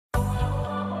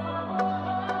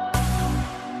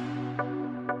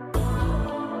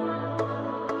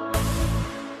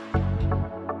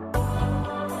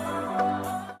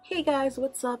Hey guys,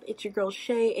 what's up? It's your girl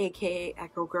Shay, aka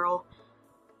Echo Girl.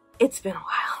 It's been a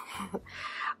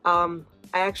while.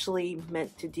 I actually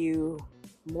meant to do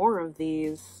more of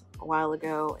these a while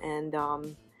ago,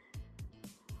 and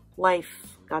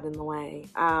life got in the way.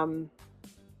 But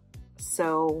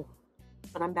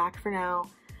I'm back for now.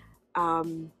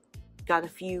 Got a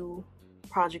few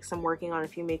projects I'm working on, a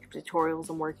few makeup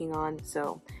tutorials I'm working on,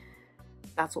 so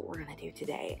that's what we're gonna do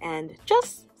today. And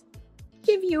just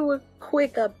give you a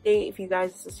quick update if you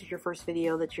guys, this is your first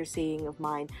video that you're seeing of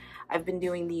mine. I've been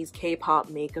doing these K-pop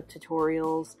makeup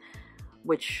tutorials,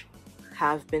 which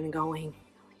have been going,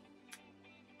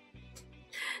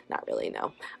 not really,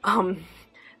 no.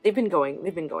 They've been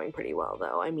going pretty well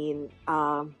though. I mean,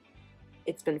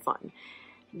 it's been fun.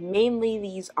 Mainly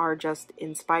these are just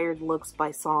inspired looks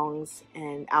by songs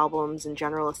and albums and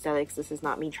general aesthetics. This is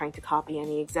not me trying to copy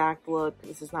any exact look.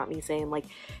 This is not me saying like,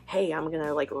 hey, I'm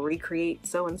gonna like recreate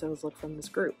so-and-so's look from this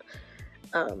group.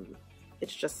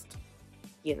 It's just,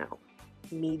 you know,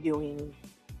 me doing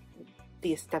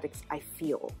the aesthetics I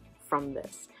feel from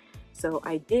this. So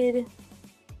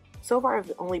so far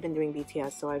I've only been doing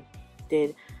BTS, so I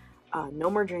did No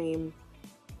More Dream,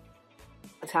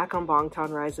 Attack on Bangtan,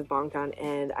 Rise of Bangtan,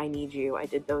 and I Need You. I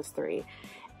did those three.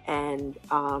 And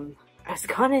I was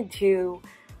gonna do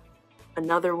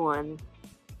another one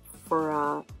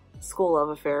for School Love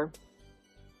Affair.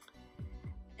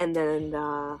 And then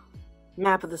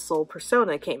Map of the Soul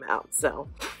Persona came out, so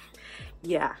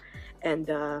yeah. And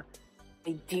I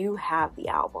do have the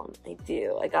album. I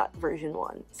do. I got version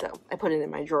 1, so I put it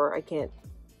in my drawer. I can't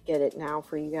get it now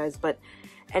for you guys, but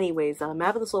anyways,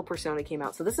 Map of the Soul Persona came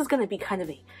out, so this is going to be kind of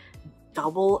a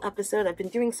double episode. I've been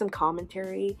doing some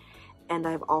commentary, and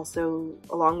I've also,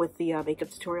 along with the makeup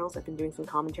tutorials, I've been doing some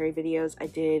commentary videos. I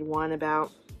did one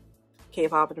about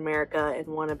K-pop in America and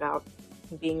one about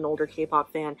being an older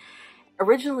K-pop fan.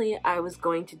 Originally, I was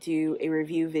going to do a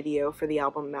review video for the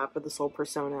album Map of the Soul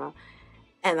Persona,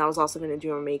 and I was also going to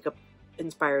do a makeup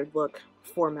inspired look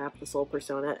for Map of the Soul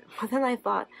Persona, but then I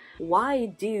thought, why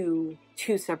do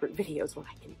 2 separate videos when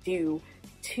I can do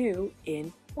 2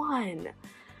 in 1?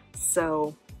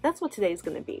 So that's what today's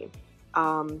gonna be.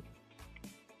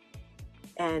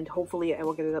 And hopefully I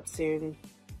will get it up soon.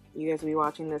 You guys will be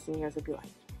watching this and you guys will be like,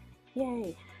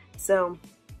 yay. So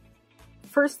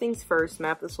first things first,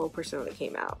 Map of the Soul Persona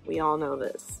came out. We all know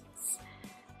this. It's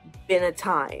been a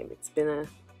time. It's been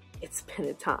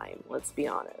a time, let's be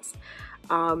honest.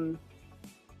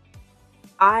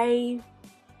 I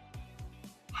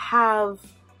have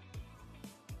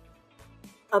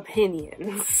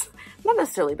opinions, not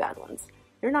necessarily bad ones.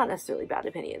 They're not necessarily bad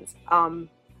opinions. I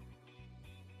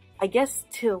guess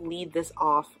to lead this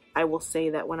off, I will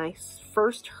say that when I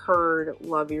first heard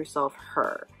Love Yourself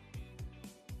Her,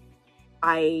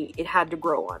 it had to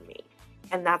grow on me.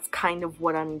 And that's kind of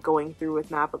what I'm going through with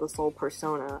Map of the Soul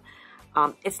Persona.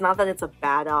 It's not that it's a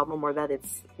bad album or that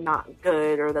it's not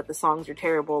good or that the songs are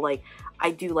terrible. Like, I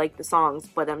do like the songs,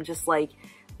 but I'm just like,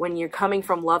 when you're coming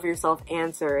from Love Yourself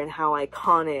Answer and how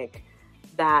iconic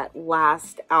that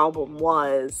last album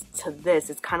was to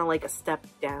this, it's kind of like a step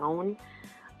down.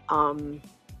 And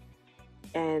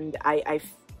I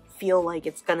feel like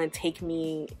it's gonna take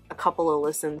me a couple of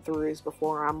listen throughs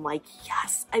before I'm like,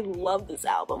 yes, I love this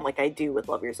album like I do with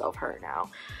Love Yourself Her now.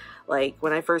 Like,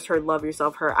 when I first heard Love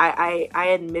Yourself Her, I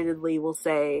admittedly will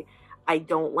say I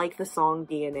don't like the song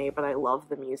DNA, but I love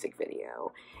the music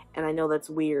video. And I know that's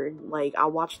weird. Like,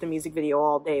 I'll watch the music video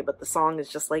all day, but the song is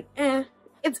just like,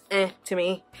 it's to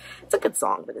me. It's a good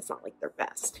song, but it's not like their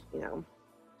best, you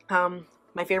know?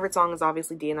 My favorite song is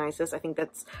obviously Dionysus. I think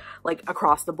that's, like,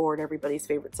 across the board everybody's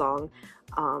favorite song.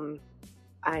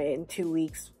 In 2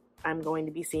 weeks, I'm going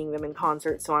to be seeing them in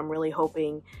concert, so I'm really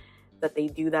hoping that they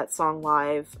do that song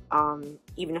live.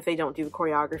 Even if they don't do the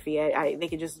choreography, they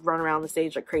could just run around the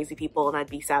stage like crazy people and I'd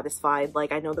be satisfied.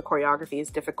 Like, I know the choreography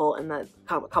is difficult and that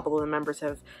a couple of the members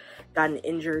have gotten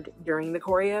injured during the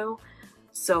choreo,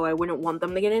 so I wouldn't want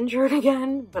them to get injured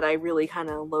again, but I really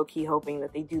kind of low-key hoping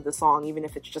that they do the song, even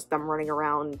if it's just them running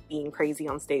around being crazy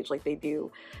on stage like they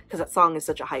do, because that song is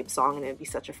such a hype song and it'd be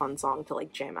such a fun song to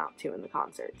like jam out to in the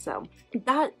concert. So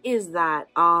that is that.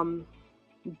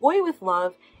 Boy With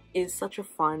Love is such a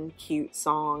fun, cute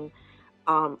song.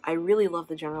 I really love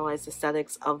the generalized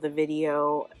aesthetics of the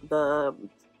video, the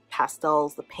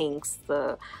pastels, the pinks,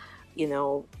 the, you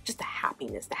know, just the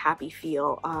happiness, the happy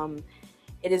feel.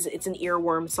 It's an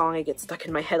earworm song. It gets stuck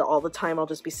in my head all the time. I'll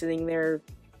just be sitting there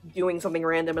doing something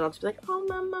random and I'll just be like, oh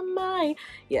my.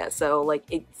 Yeah, so like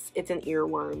it's an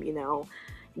earworm, you know,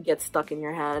 it gets stuck in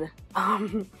your head.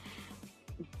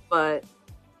 But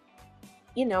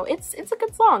you know, it's a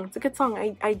good song. It's a good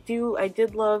song. I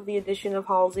did love the addition of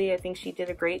Halsey. I think she did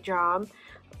a great job.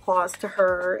 Applause to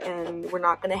her, and we're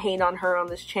not going to hate on her on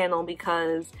this channel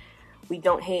because we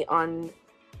don't hate on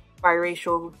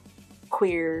biracial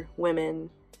queer women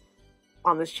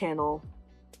on this channel.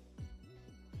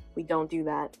 We don't do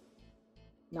that.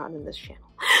 Not in this channel.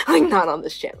 Like, not on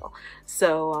this channel.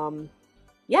 So,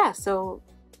 yeah, so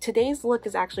today's look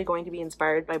is actually going to be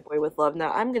inspired by Boy With Love.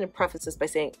 Now, I'm going to preface this by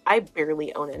saying I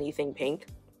barely own anything pink.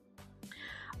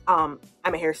 I'm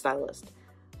a hairstylist.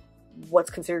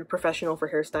 What's considered professional for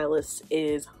hairstylists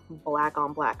is black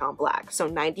on black on black. So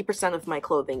 90% of my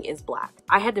clothing is black.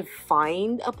 I had to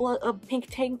find a pink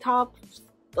tank top,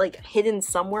 like, hidden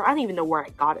somewhere. I don't even know where I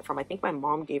got it from. I think my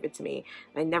mom gave it to me.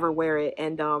 I never wear it.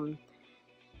 And,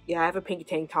 yeah, I have a pink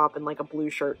tank top and, like, a blue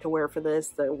shirt to wear for this,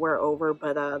 to wear over.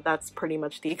 But, that's pretty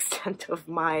much the extent of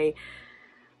my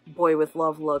Boy With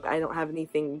Love look. I don't have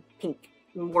anything pink,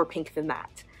 more pink than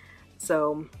that.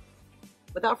 So,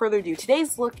 without further ado,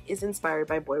 today's look is inspired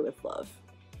by Boy With Love.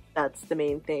 That's the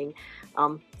main thing.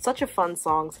 Such a fun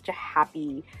song, such a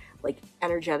happy, like,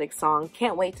 energetic song.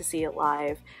 Can't wait to see it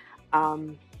live.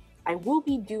 I will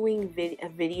be doing a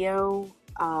video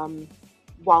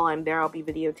while I'm there. I'll be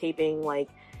videotaping, like,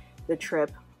 the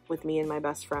trip with me and my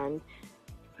best friend.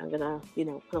 I'm gonna, you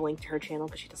know, put a link to her channel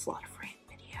because she does a lot of frame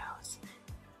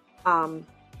videos.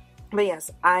 But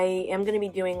yes, I am going to be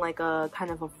doing like a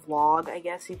kind of a vlog, I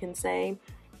guess you can say.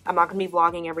 I'm not going to be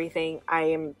vlogging everything.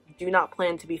 Do not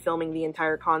plan to be filming the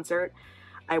entire concert.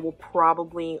 I will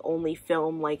probably only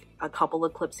film like a couple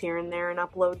of clips here and there and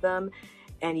upload them.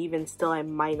 And even still, I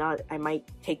might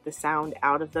take the sound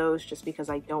out of those just because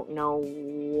I don't know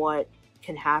what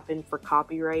can happen for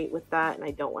copyright with that. And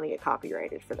I don't want to get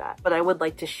copyrighted for that. But I would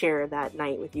like to share that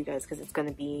night with you guys because it's going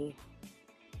to be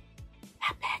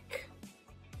epic.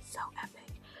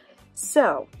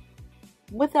 So,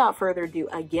 without further ado,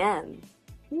 again,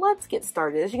 let's get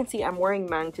started. As you can see, I'm wearing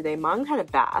Mong today. Mong had a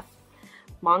bath.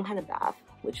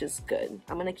 Which is good.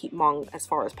 I'm going to keep Mong as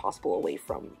far as possible away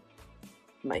from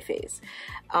my face.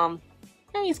 And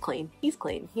he's clean. He's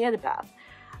clean. He had a bath.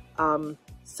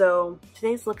 So,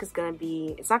 today's look is going to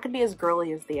be, it's not going to be as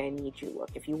girly as the I Need You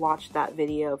look. If you watched that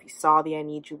video, if you saw the I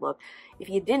Need You look, if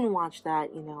you didn't watch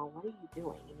that, you know, what are you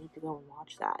doing? You need to go and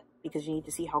watch that because you need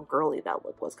to see how girly that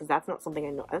look was because that's not something I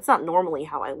know. That's not normally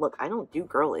how I look. I don't do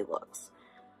girly looks.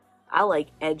 I like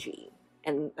edgy,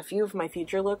 and a few of my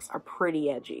future looks are pretty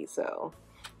edgy, so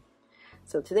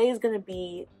today is going to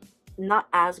be not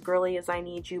as girly as I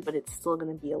Need You, but it's still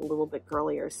going to be a little bit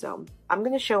girlier. So I'm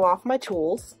going to show off my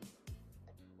tools.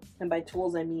 And by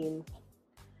tools, I mean,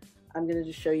 I'm going to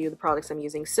just show you the products I'm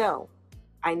using. So,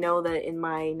 I know that in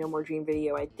my No More Dream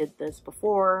video, I did this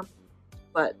before,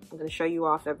 but I'm going to show you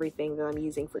off everything that I'm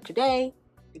using for today,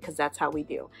 because that's how we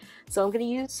do. So, I'm going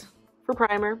to use, for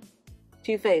primer,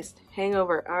 Too Faced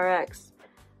Hangover RX.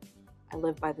 I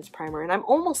live by this primer, and I'm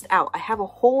almost out. I have a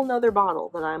whole nother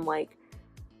bottle that I'm, like,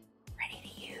 ready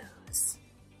to use.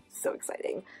 So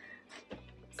exciting.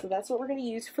 So, that's what we're going to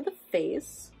use for the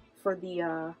face, for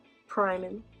the, prep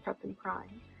and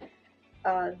prime.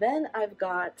 Then I've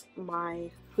got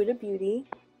my Huda Beauty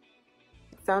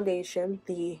foundation,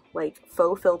 the like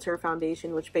faux filter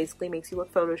foundation, which basically makes you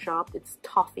look photoshopped. It's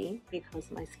Toffee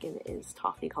because my skin is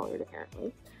toffee colored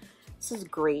apparently. This is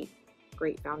great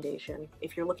foundation.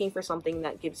 If you're looking for something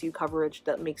that gives you coverage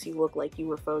that makes you look like you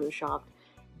were photoshopped,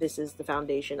 this is the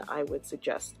foundation I would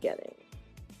suggest getting.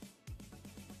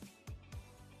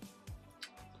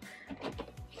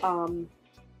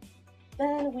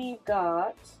 Then we've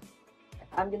got,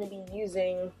 I'm going to be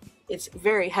using, it's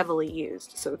very heavily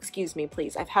used, so excuse me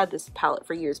please, I've had this palette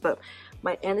for years, but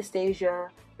my Anastasia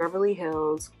Beverly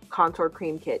Hills Contour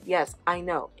Cream Kit. Yes, I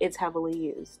know, it's heavily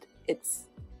used.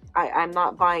 I'm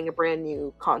not buying a brand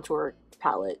new contour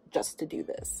palette just to do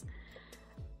this.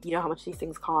 You know how much these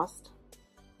things cost?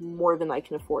 More than I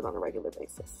can afford on a regular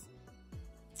basis.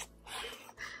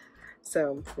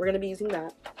 So, we're going to be using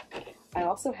that. I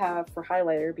also have for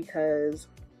highlighter, because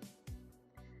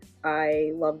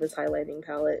I love this highlighting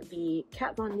palette, the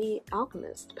Kat Von D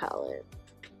Alchemist palette.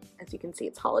 As you can see,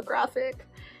 it's holographic.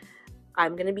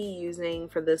 I'm going to be using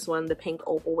for this one the pink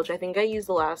Opal, which I think I used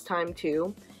the last time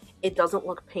too. It doesn't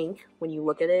look pink when you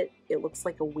look at it. It looks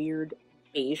like a weird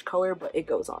beige color, but it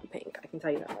goes on pink. I can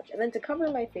tell you that much. And then to cover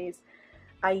my face,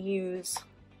 I use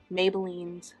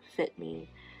Maybelline's Fit Me.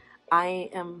 I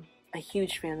am a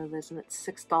huge fan of this, and it's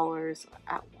 $6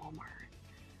 at Walmart.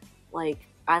 Like,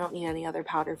 I don't need any other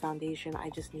powder foundation. I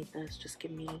just need this. Just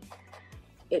give me...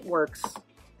 It works.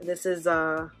 This is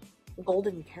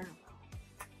golden caramel.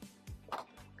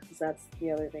 Because that's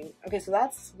the other thing. Okay, so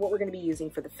that's what we're going to be using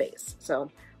for the face. So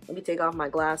let me take off my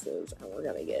glasses and we're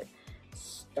going to get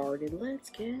started. Let's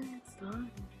get started.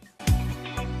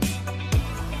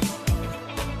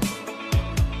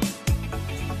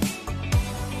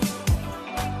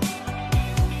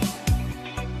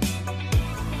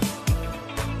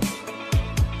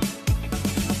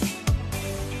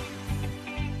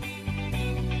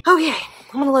 Okay,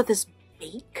 I'm gonna let this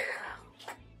bake.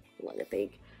 Let it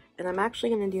bake. And I'm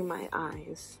actually gonna do my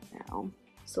eyes now.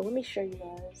 So let me show you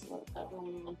guys what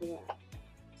I'm gonna do.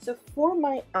 So for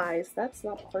my eyes, that's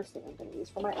not the first thing I'm gonna use.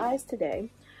 For my eyes today,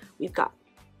 we've got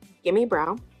Gimme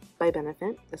Brow by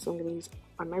Benefit. This one I'm gonna use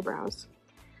on my brows.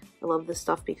 I love this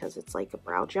stuff because it's like a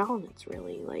brow gel and it's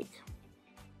really like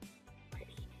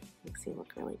pretty. Makes me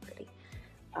look really pretty.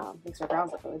 Makes my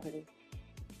brows look really pretty.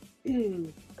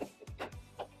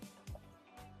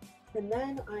 And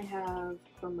then I have,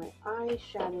 for my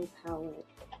eyeshadow palette,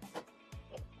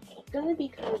 it's gonna be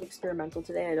kind of experimental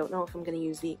today. I don't know if I'm gonna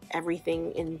use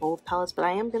everything in both palettes, but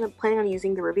I am planning on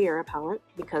using the Riviera palette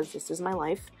because this is my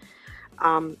life.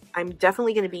 I'm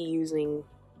definitely gonna be using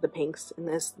the pinks in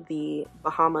this, the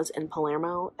Bahamas and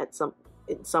Palermo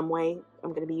in some way.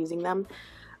 I'm gonna be using them.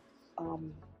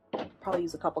 Probably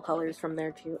use a couple colors from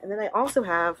there too. And then I also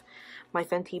have my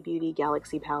Fenty Beauty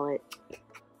Galaxy palette.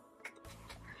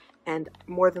 And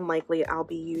more than likely, I'll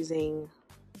be using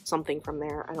something from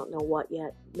there. I don't know what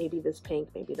yet. Maybe this pink,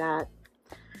 maybe that.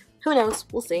 Who knows?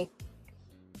 We'll see.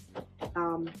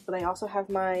 But I also have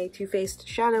my Too Faced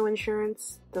Shadow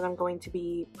Insurance that I'm going to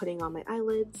be putting on my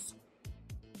eyelids.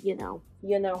 You know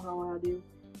how I do.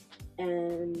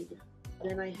 And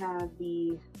then I have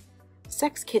the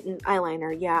Sex Kitten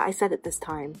eyeliner. Yeah, I said it this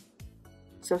time.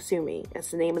 So sue me.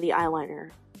 It's the name of the eyeliner.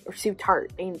 Or sue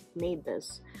Tarte. They made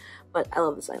this. But I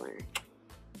love this eyeliner.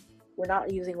 We're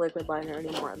not using liquid liner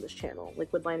anymore on this channel.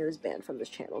 Liquid liner is banned from this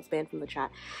channel. It's banned from the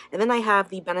chat. And then I have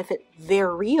the Benefit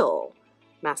They're Real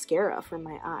mascara for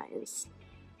my eyes.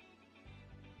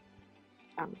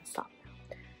 I'm gonna stop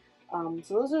now.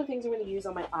 So those are the things I'm gonna use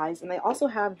on my eyes. And I also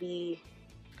have I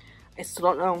still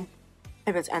don't know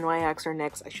if it's NYX or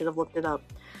NYX. I should have looked it up.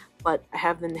 But I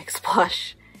have the NYX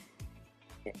Blush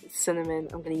Cinnamon.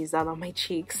 I'm gonna use that on my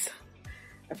cheeks.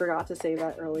 I forgot to say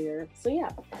that earlier. So yeah,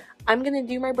 I'm gonna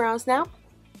do my brows now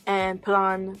and put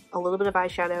on a little bit of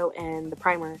eyeshadow and the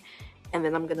primer, and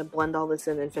then I'm gonna blend all this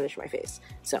in and finish my face.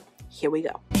 So here we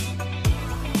go.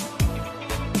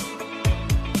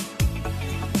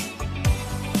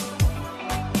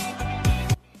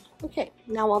 Okay,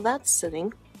 now while that's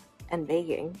sitting and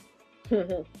baking,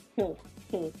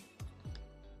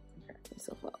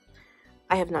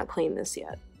 I have not cleaned this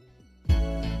yet.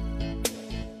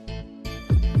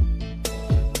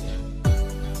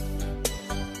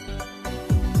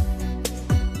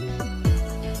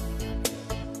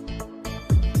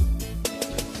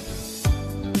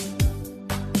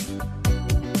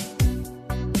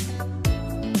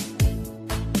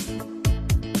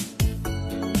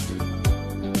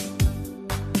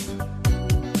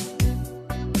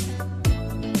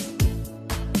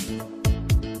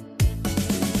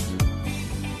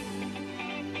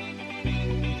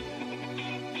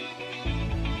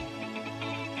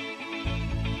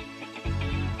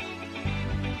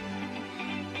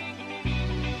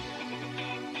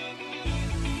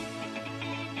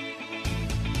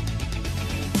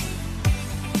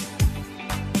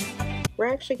 We're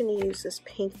actually going to use this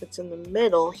pink that's in the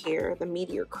middle here, the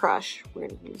Meteor Crush. We're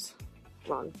going to use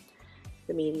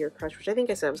the Meteor Crush, which I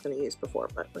think I said I was going to use before,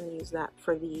 but we're going to use that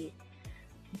for the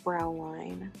brow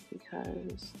line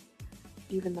because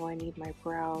even though I need my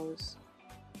brows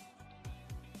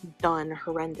done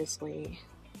horrendously,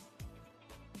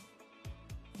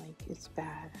 like it's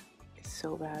bad. It's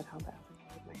so bad how bad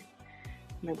I need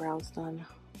my brows done.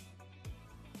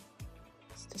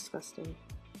 It's disgusting.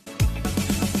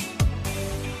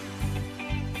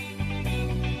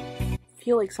 I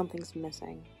feel like something's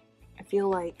missing. I feel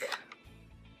like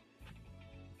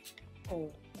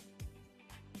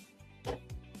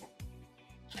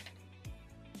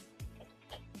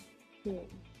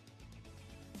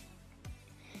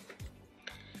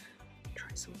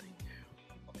try something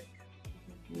quick.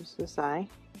 There's this eye,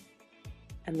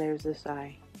 and there's this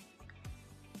eye.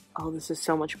 Oh, this is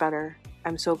so much better.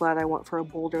 I'm so glad I went for a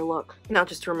bolder look. Now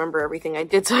just to remember everything I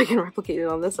did so I can replicate it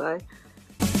on this eye.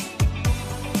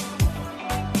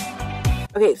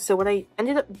 Okay, so what I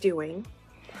ended up doing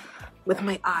with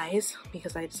my eyes,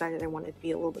 because I decided I wanted to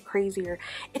be a little bit crazier,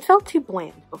 it felt too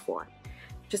bland before.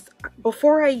 Just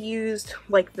before I used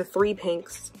like the three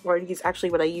pinks, or actually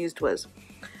what I used was,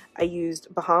 I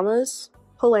used Bahamas,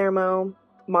 Palermo,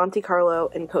 Monte Carlo,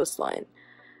 and Coastline.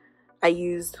 I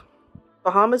used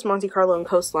Bahamas, Monte Carlo, and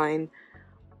Coastline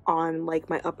on like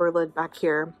my upper lid back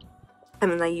here.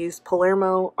 And then I used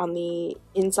Palermo on the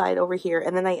inside over here.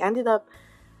 And then I ended up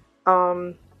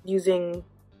using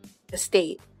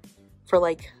Estate for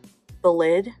like the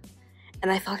lid.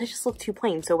 And I thought it just looked too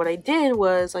plain. So what I did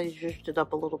was I zhuzhed it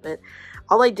up a little bit.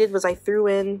 All I did was I threw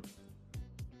in,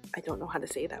 I don't know how to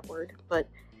say that word, but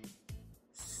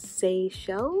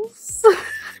Seychelles?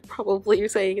 Probably you're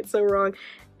saying it so wrong.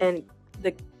 And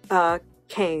the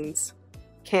cans.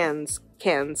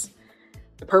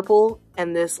 The purple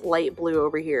and this light blue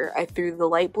over here. I threw the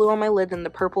light blue on my lid and the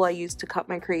purple I used to cut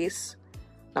my crease.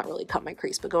 Not really cut my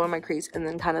crease, but go in my crease and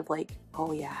then kind of like,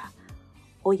 oh yeah.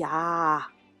 Oh yeah.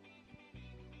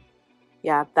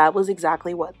 Yeah, that was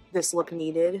exactly what this look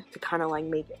needed to kind of like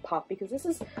make it pop, because this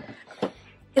is,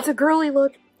 it's a girly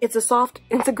look. It's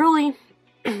a girly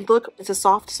look. It's a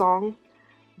soft song,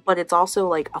 but it's also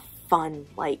like a fun,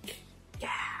 like, yeah,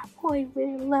 boy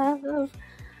with love.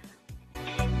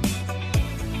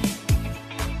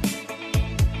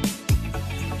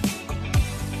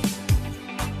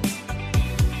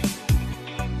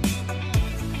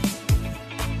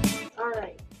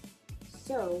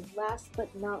 So, last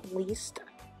but not least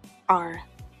are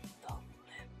the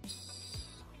lips.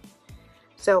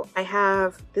 So, I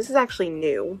have, this is actually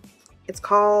new. It's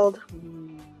called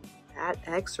Matte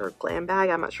X or Glam Bag,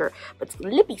 I'm not sure. But it's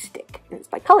Lippie Stick, and it's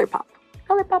by Colourpop.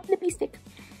 Colourpop Lippie Stick.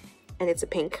 And it's a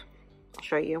pink. I'll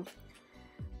show you.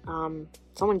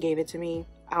 Someone gave it to me.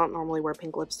 I don't normally wear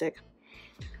pink lipstick.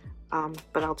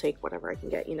 But I'll take whatever I can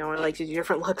get. You know, I like to do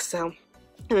different looks, so.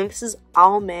 And then this is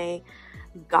Almaa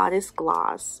Goddess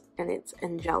Gloss, and it's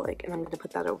Angelic, and I'm going to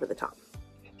put that over the top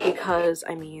because,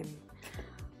 I mean,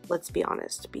 let's be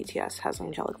honest, BTS has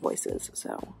angelic voices,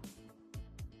 so.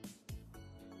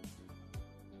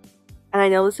 And I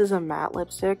know this is a matte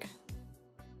lipstick,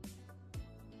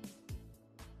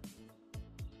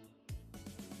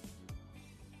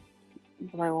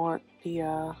 but I want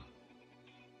the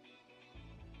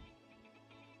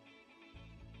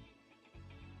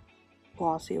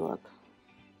glossy look.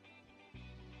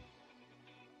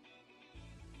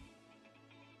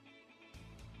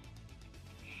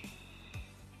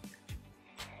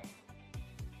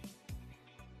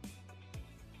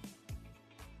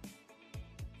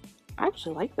 I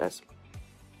actually like this.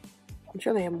 I'm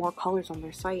sure they have more colors on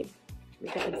their site.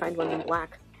 Maybe I can find one in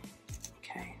black.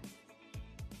 Okay.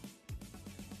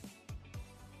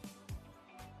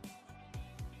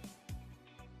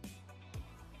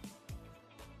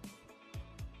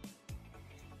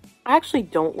 I actually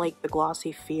don't like the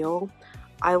glossy feel.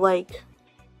 I like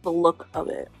the look of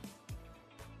it.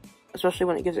 Especially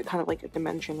when it gives it kind of like a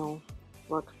dimensional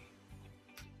look.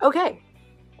 Okay.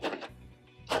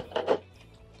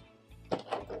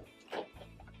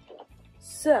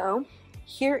 So,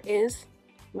 here is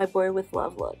my Boy With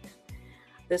Love look.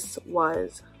 This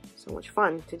was so much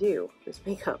fun to do, this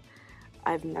makeup.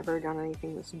 I've never done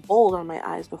anything this bold on my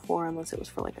eyes before unless it was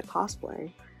for like a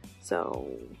cosplay.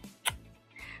 So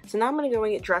now I'm going to go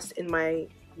and get dressed in my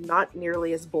not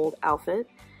nearly as bold outfit,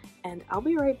 and I'll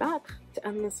be right back to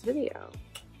end this video.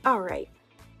 Alright,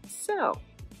 so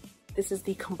this is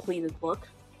the completed look.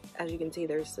 As you can see,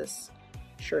 there's this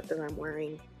shirt that I'm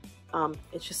wearing.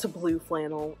 It's just a blue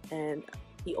flannel and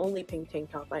the only pink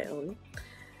tank top I own.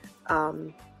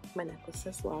 My necklace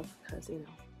says love because, you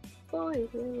know, boy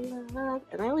with love.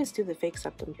 And I always do the fake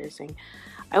septum piercing.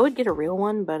 I would get a real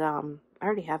one, but I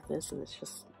already have this and it's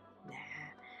just, nah,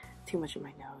 too much in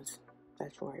my nose.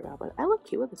 That's to worry about, but I look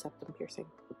cute with a septum piercing.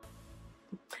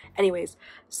 Anyways,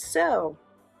 so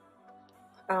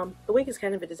the wig is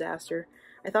kind of a disaster.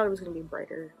 I thought it was going to be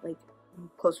brighter, like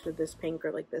closer to this pink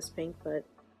or like this pink, but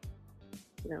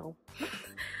no.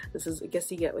 This is, I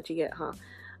guess you get what you get, huh?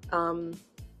 Kind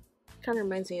of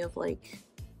reminds me of like,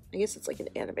 I guess it's like an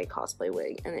anime cosplay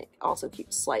wig, and it also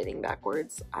keeps sliding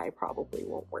backwards. I probably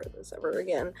won't wear this ever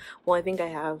again. Well, I think I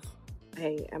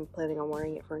am planning on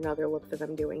wearing it for another look that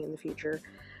I'm doing in the future,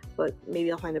 but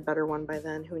maybe I'll find a better one by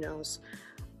then, who knows.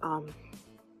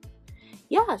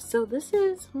 Yeah, so this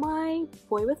is my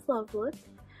Boy With Love look.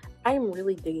 I am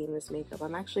really digging this makeup.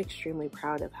 I'm actually extremely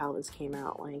proud of how this came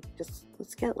out. Like, just,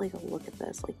 let's get like a look at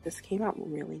this. Like, this came out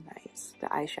really nice, the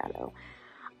eyeshadow.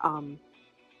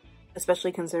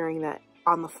 Especially considering that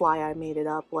on the fly I made it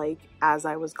up, like, as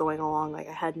I was going along. Like,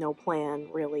 I had no plan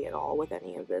really at all with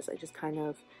any of this. I just kind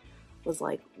of was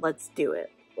like, let's do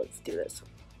it. Let's do this.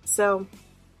 So,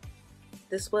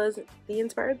 this was the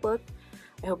inspired look.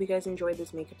 I hope you guys enjoyed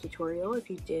this makeup tutorial. If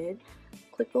you did,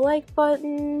 click the like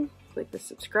button. Click the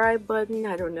subscribe button,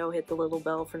 I don't know, hit the little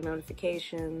bell for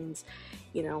notifications.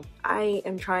 You know, I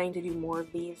am trying to do more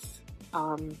of these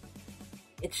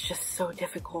It's just so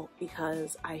difficult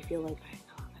because I feel like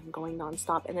I'm going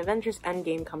nonstop, and Avengers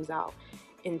Endgame comes out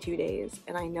in 2 days,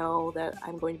 and I know that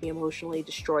I'm going to be emotionally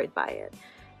destroyed by it.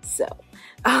 So,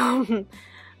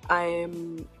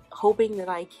 I'm hoping that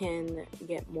I can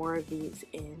get more of these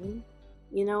in,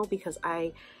 you know, because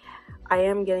I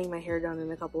am getting my hair done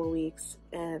in a couple of weeks,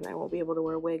 and I won't be able to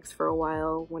wear wigs for a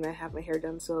while when I have my hair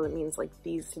done, so it means like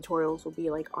these tutorials will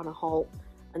be like on a halt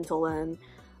until then.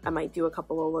 I might do a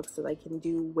couple of looks that I can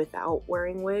do without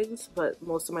wearing wigs, but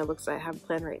most of my looks I have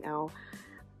planned right now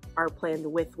are planned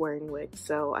with wearing wigs,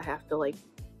 so I have to like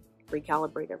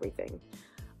recalibrate everything.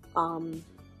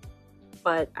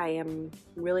 But I am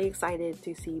really excited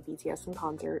to see BTS in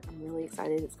concert. I'm really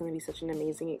excited. It's going to be such an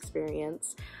amazing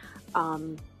experience.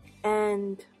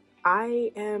 And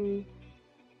I am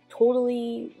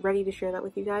totally ready to share that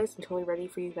with you guys. I'm totally ready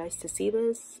for you guys to see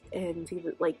this and see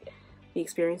the, like, the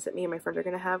experience that me and my friend are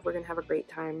going to have. We're going to have a great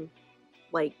time.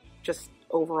 Like, just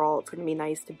overall, it's going to be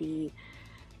nice to be,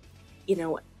 you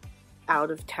know, out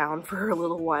of town for a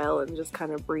little while and just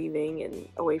kind of breathing and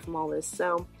away from all this.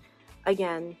 So,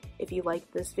 again, if you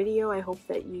liked this video, I hope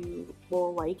that you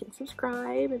will like and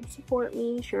subscribe and support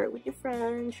me. Share it with your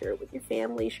friends, share it with your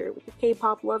family, share it with your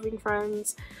K-pop loving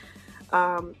friends.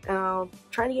 And I'll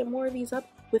try to get more of these up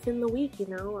within the week, you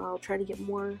know. I'll try to get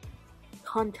more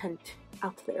content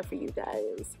out there for you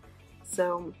guys.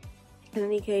 So, in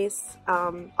any case,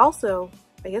 also,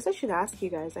 I guess I should ask you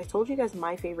guys, I told you guys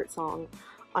my favorite song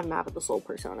on Map of the Soul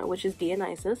Persona, which is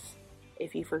Dionysus.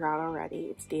 If you forgot already,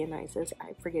 it's Dionysus.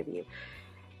 I forgive you.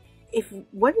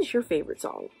 What is your favorite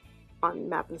song on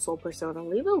Map of the Soul Persona?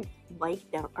 Leave a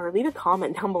like down, or leave a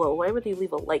comment down below. Why would you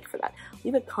leave a like for that?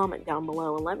 Leave a comment down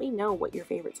below and let me know what your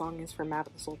favorite song is for Map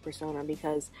of the Soul Persona,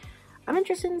 because I'm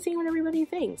interested in seeing what everybody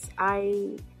thinks.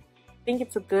 I think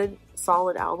it's a good,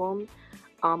 solid album.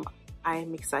 I'm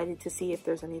excited to see if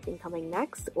there's anything coming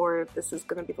next, or if this is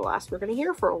going to be the last we're going to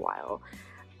hear for a while.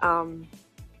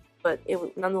 But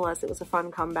nonetheless, it was a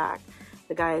fun comeback.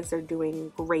 The guys are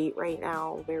doing great right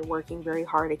now. They're working very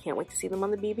hard. I can't wait to see them on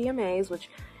the BBMAs, which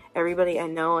everybody, I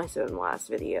know I said in the last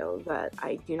video that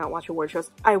I do not watch award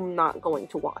shows. I'm not going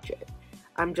to watch it.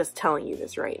 I'm just telling you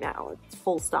this right now. It's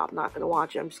full stop, not going to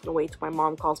watch it. I'm just going to wait till my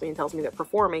mom calls me and tells me they're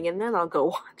performing, and then I'll go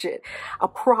watch it. I'll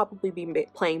probably be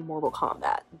playing Mortal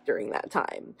Kombat during that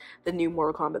time. The new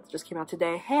Mortal Kombat that just came out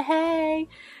today. Hey, hey!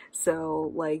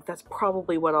 So, like, that's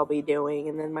probably what I'll be doing,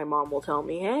 and then my mom will tell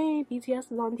me, hey,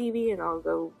 BTS is on TV, and I'll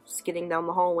go skidding down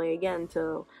the hallway again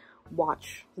to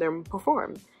watch them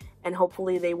perform. And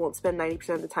hopefully they won't spend 90%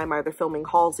 of the time either filming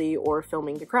Halsey or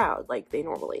filming the crowd like they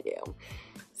normally do.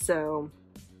 So,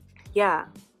 yeah,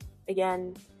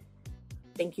 again,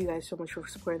 thank you guys so much for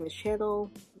supporting this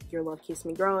channel. Your love keeps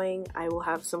me growing. I will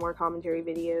have some more commentary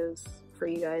videos for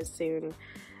you guys soon,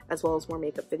 as well as more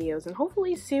makeup videos, and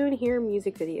hopefully soon here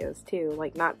music videos too.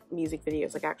 Like, not music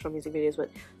videos, like actual music videos, but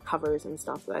covers and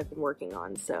stuff that I've been working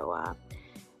on. So,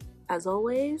 as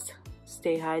always,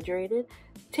 stay hydrated,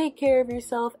 take care of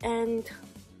yourself, and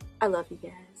I love you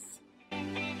guys.